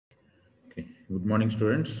Good morning,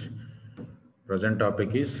 students. Present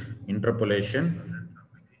topic is interpolation,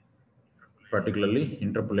 particularly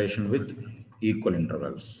interpolation with equal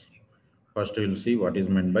intervals. First, we will see what is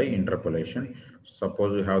meant by interpolation.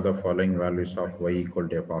 Suppose we have the following values of y equal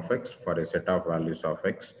to f of x for a set of values of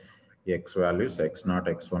x values x0,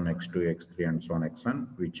 x1, x2, x3, and so on, xn,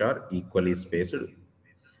 which are equally spaced,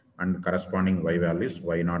 and corresponding y values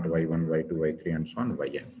y0, y1, y2, y3, and so on,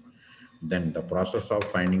 yn. Then the process of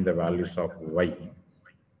finding the values of y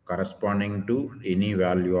corresponding to any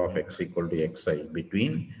value of x equal to xi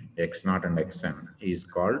between x0 and xn is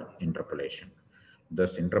called interpolation.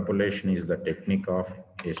 Thus, interpolation is the technique of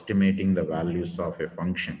estimating the values of a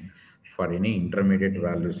function for any intermediate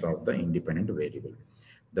values of the independent variable.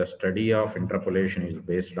 The study of interpolation is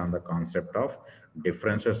based on the concept of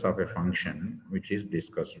differences of a function, which is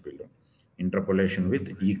discussed below. Interpolation with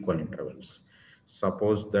equal intervals.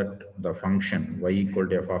 Suppose that the function y equal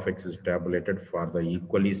to f of x is tabulated for the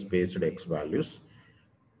equally spaced x values,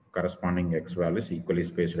 corresponding x values, equally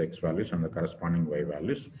spaced x values, and the corresponding y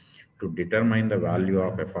values. To determine the value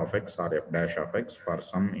of f of x or f dash of x for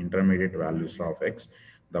some intermediate values of x,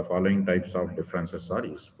 the following types of differences are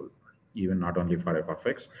useful. Even not only for f of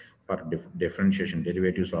x, for differentiation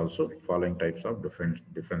derivatives also, following types of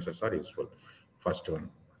differences are useful. First one,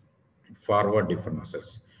 forward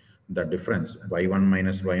differences. The difference y1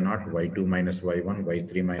 minus y0, y2 minus y1,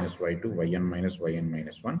 y3 minus y2, yn minus yn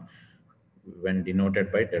minus 1, when denoted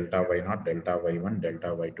by delta y0, delta y1, delta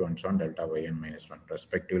y2, and so on, delta yn minus 1,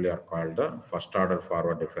 respectively, are called the first order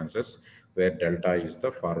forward differences, where delta is the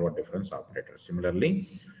forward difference operator.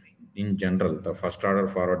 Similarly, in general, the first order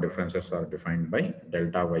forward differences are defined by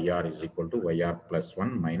delta yr is equal to yr plus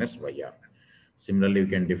 1 minus yr. Similarly, you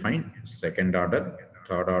can define second order,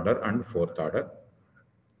 third order, and fourth order.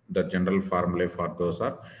 The general formula for those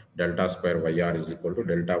are delta square yr is equal to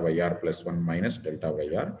delta yr plus 1 minus delta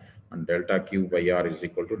yr, and delta cube yr is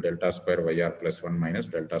equal to delta square yr plus 1 minus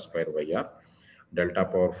delta square yr. Delta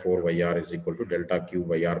power 4 yr is equal to delta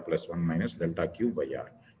cube yr plus 1 minus delta cube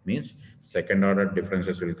yr. Means second order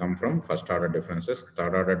differences will come from first order differences,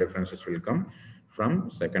 third order differences will come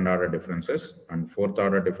from second order differences, and fourth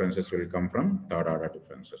order differences will come from third order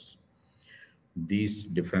differences. These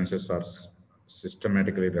differences are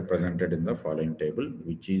systematically represented in the following table,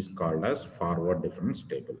 which is called as forward difference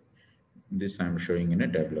table. This I am showing in a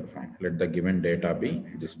tabular form. Let the given data be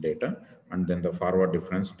this data, and then the forward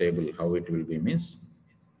difference table, how it will be means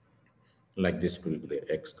like this will be there: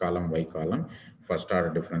 x column, y column, first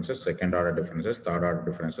order differences, second order differences, third order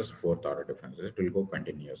differences, fourth order differences. It will go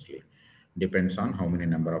continuously. Depends on how many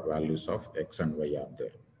number of values of x and y are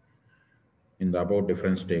there. In the above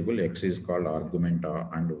difference table, x is called argument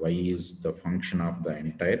and y is the function of the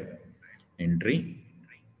entire entry.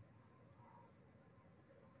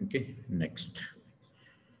 Okay, next.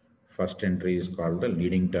 First entry is called the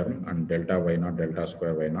leading term, and delta y0, delta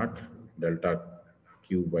square y0, delta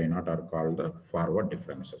cube y0 are called the forward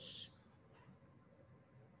differences.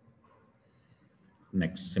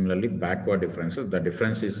 Next, similarly, backward differences, the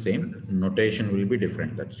difference is same, notation will be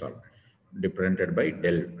different, that's all. Represented by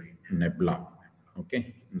del nebula,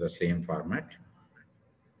 okay, in the same format.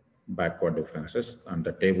 Backward differences, and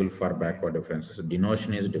the table for backward differences,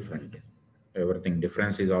 denotation is different. Everything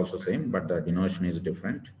difference is also same, but the denotation is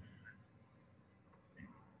different.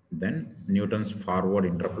 Then Newton's forward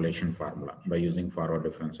interpolation formula. By using forward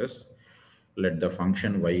differences, let the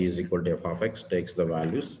function y is equal to f of x takes the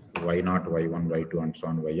values y0, y1, y2, and so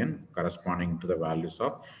on, yn, corresponding to the values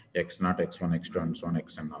of x0, x1, x2, and so on,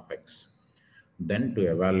 xn of x. Then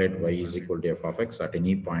to evaluate y is equal to f of x at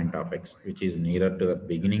any point of x, which is nearer to the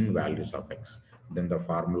beginning values of x, then the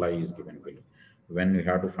formula is given below. When we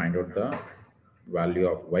have to find out the value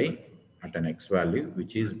of y at an x value,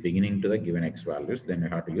 which is beginning to the given x values, then we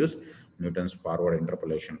have to use Newton's forward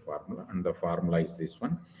interpolation formula. And the formula is this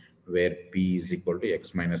one, where p is equal to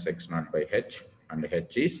x minus x0 by h, and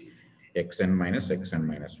h is xn minus xn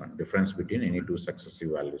minus 1, difference between any two successive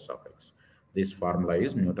values of x. This formula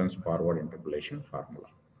is Newton's forward interpolation formula.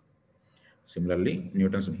 Similarly,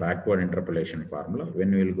 Newton's backward interpolation formula,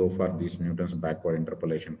 when we will go for this Newton's backward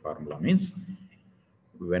interpolation formula means,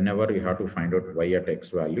 whenever you have to find out y at x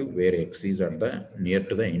value, where x is at the near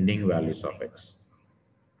to the ending values of x,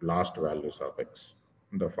 last values of x,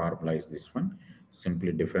 the formula is this one.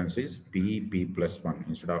 Simply difference is p plus 1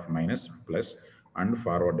 instead of minus plus, and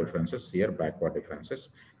forward differences here backward differences,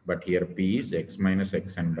 but here p is x minus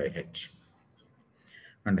xn by h,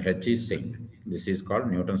 and h is same. This is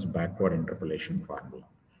called Newton's backward interpolation formula.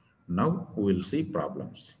 Now we will see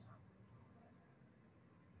problems.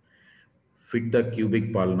 Fit the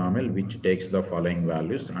cubic polynomial which takes the following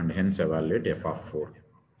values and hence evaluate f of 4.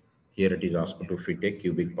 Here it is asked to fit a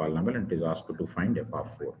cubic polynomial and it is asked to find f of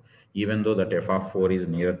 4. Even though that f of 4 is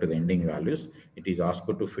nearer to the ending values, it is asked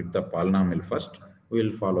to fit the polynomial first. We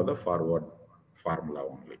will follow the forward formula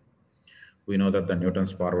only. We know that the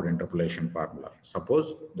Newton's forward interpolation formula.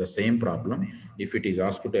 Suppose the same problem, if it is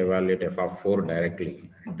asked to evaluate f of 4 directly,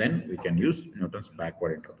 then we can use Newton's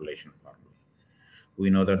backward interpolation formula. We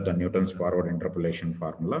know that the Newton's forward interpolation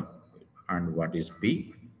formula and what is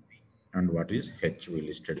P and what is H we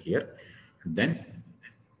listed here. Then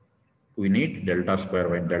we need delta square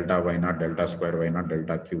y, delta y naught, delta square y naught,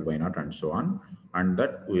 delta cube y naught, and so on. And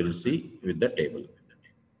that we will see with the table.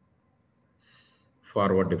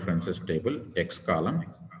 Forward differences table, x column,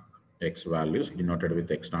 x values denoted with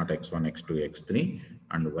x0, x1, x2, x3,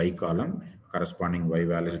 and y column corresponding y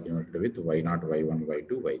values denoted with y0, y1,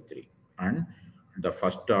 y2, y3. And the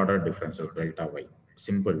first order differences delta y,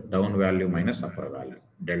 simple down value minus upper value,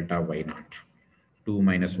 delta y0, 2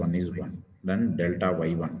 minus 1 is 1, then delta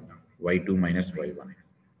y1, y2 minus y1,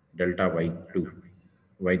 delta y2,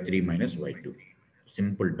 y3 minus y2,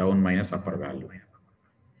 simple down minus upper value.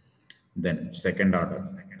 Then second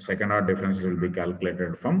order differences will be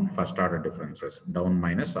calculated from first order differences, down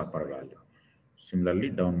minus upper value. Similarly,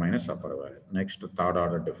 down minus upper value. Next, third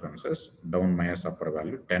order differences, down minus upper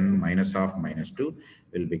value, 10 minus half minus 2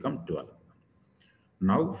 will become 12.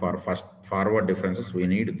 Now for first forward differences, we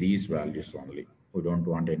need these values only. We don't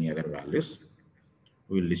want any other values.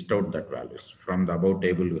 We will list out that values. From the above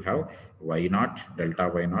table, we have y0, delta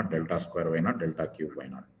y0, delta square y0, delta cube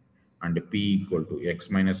y0. And P equal to x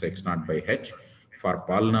minus x0 by h. For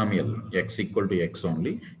polynomial, x equal to x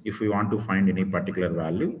only. If we want to find any particular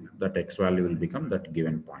value, that x value will become that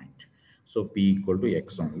given point. So P equal to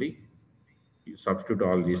x only. You substitute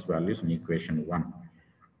all these values in equation 1.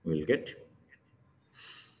 We will get,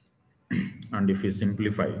 and if you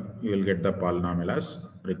simplify, you will get the polynomial as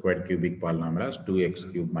required cubic polynomial as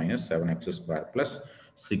 2x cube minus 7x square plus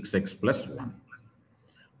 6x plus 1.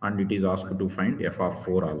 And it is asked to find f of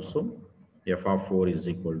 4 also. F of 4 is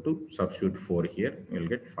equal to, substitute 4 here, we will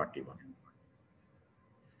get 41.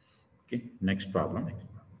 Okay, next problem.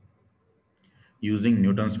 Using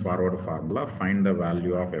Newton's forward formula, find the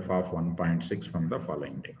value of f of 1.6 from the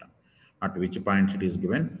following data. At which points it is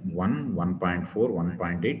given 1, 1.4,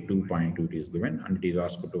 1.8, 2.2 it is given, and it is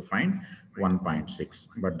asked to find 1.6.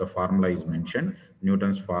 But the formula is mentioned,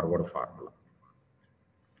 Newton's forward formula.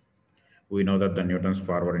 We know that the Newton's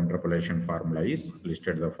forward interpolation formula is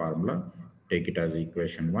listed the formula. Take it as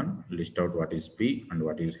equation 1, list out what is P and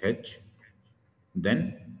what is H.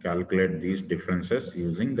 Then calculate these differences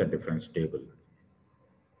using the difference table.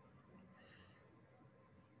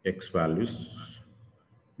 X values,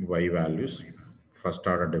 Y values, first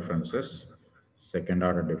order differences, second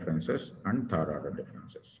order differences, and third order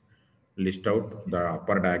differences. List out the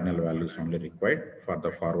upper diagonal values only required for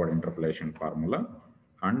the forward interpolation formula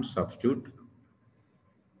and substitute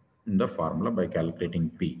in the formula by calculating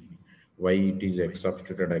P. Why it is x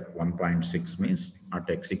substituted at 1.6 means at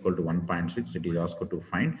x equal to 1.6 it is asked to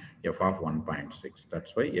find f of 1.6.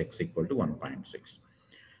 That's why x equal to 1.6.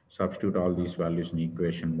 Substitute all these values in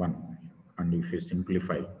equation 1, and if you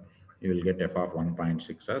simplify, you will get f of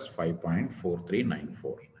 1.6 as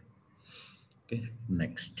 5.4394. Okay,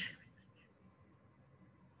 next.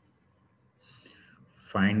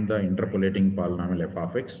 Find the interpolating polynomial f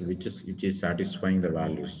of x which is satisfying the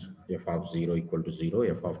values f of 0 equal to 0,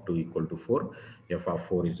 f of 2 equal to 4, f of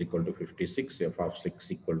 4 is equal to 56, f of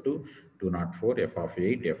 6 equal to 204, f of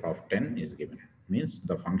 8, f of 10 is given. Means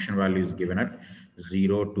the function value is given at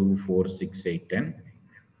 0, 2, 4, 6, 8, 10.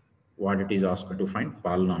 What it is asked to find?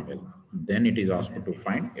 Polynomial. Then it is asked to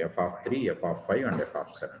find f of 3, f of 5, and f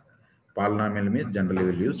of 7. Polynomial means generally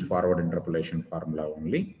we will use forward interpolation formula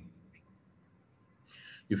only.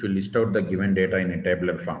 If you list out the given data in a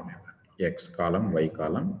tabular form, x column, y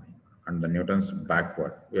column, and the Newton's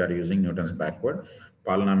backward, we are using Newton's backward.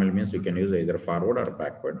 Polynomial means you can use either forward or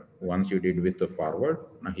backward. Once you did with the forward,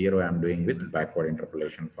 now here I am doing with backward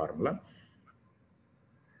interpolation formula.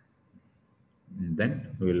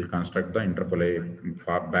 Then we will construct the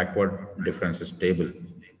backward differences table.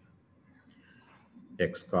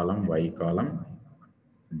 X column, y column,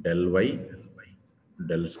 del y,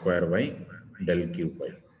 del square y, del cube y.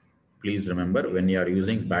 Please remember, when you are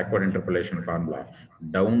using backward interpolation formula,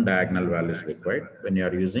 down diagonal values required. When you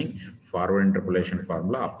are using forward interpolation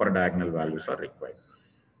formula, upper diagonal values are required.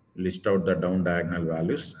 List out the down diagonal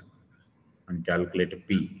values and calculate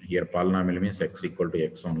P. Here polynomial means x equal to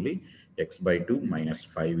x only. X by 2 minus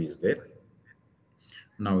 5 is there.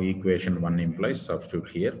 Now equation 1 implies substitute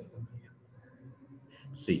here.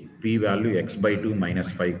 See, p value x by 2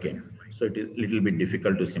 minus 5 came. So it is little bit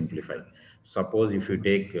difficult to simplify. Suppose if you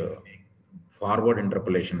take forward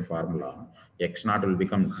interpolation formula, x naught will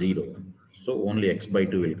become 0. So only x by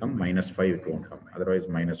 2 will come, minus 5 it won't come. Otherwise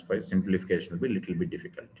minus 5 simplification will be little bit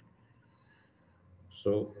difficult.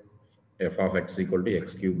 So f of x equal to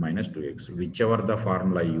x cube minus 2x. Whichever the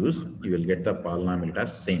formula you use, you will get the polynomial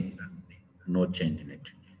as same. No change in it.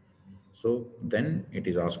 So then it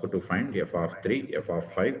is asked to find f of 3, f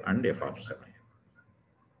of 5 and f of 7.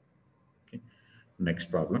 Okay.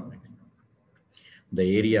 Next problem.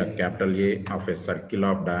 The area capital A of a circle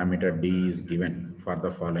of diameter d is given for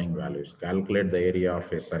the following values. Calculate the area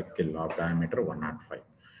of a circle of diameter 105.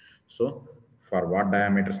 So for what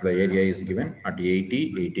diameters the area is given at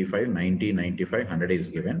 80, 85, 90, 95, 100 is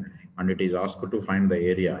given, and it is asked to find the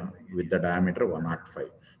area with the diameter 105.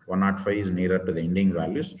 105 is nearer to the ending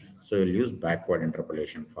values, so you'll use backward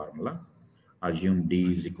interpolation formula. Assume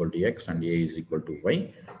d is equal to x and a is equal to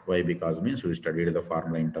y. Why? Because means we studied the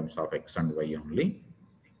formula in terms of x and y only.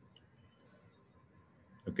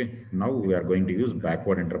 Okay, now we are going to use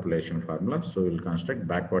backward interpolation formula. So we'll construct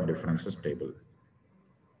backward differences table.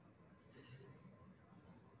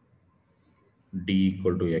 D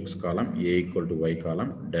equal to x column, a equal to y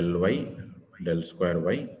column, del y, del square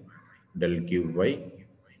y, del cube y,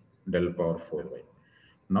 del power 4y.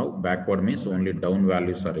 Now backward means only down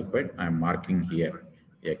values are required. I am marking here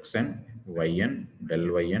xn, yn,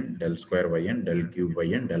 del square yn, del cube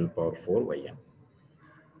yn, del power 4 yn.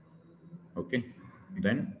 Okay,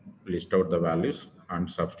 then list out the values and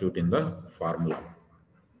substitute in the formula.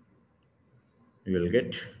 You will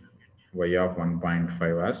get y of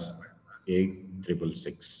 1.5 as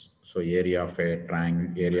 8,666. So area of a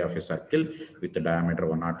triangle, area of a circle with the diameter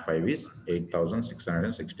 105 is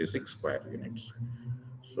 8,666 square units.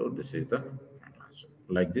 So this is the,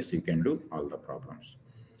 like this you can do all the problems.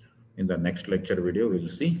 In the next lecture video, we'll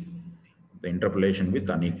see the interpolation with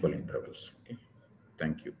unequal intervals. Okay.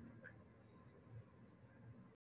 Thank you.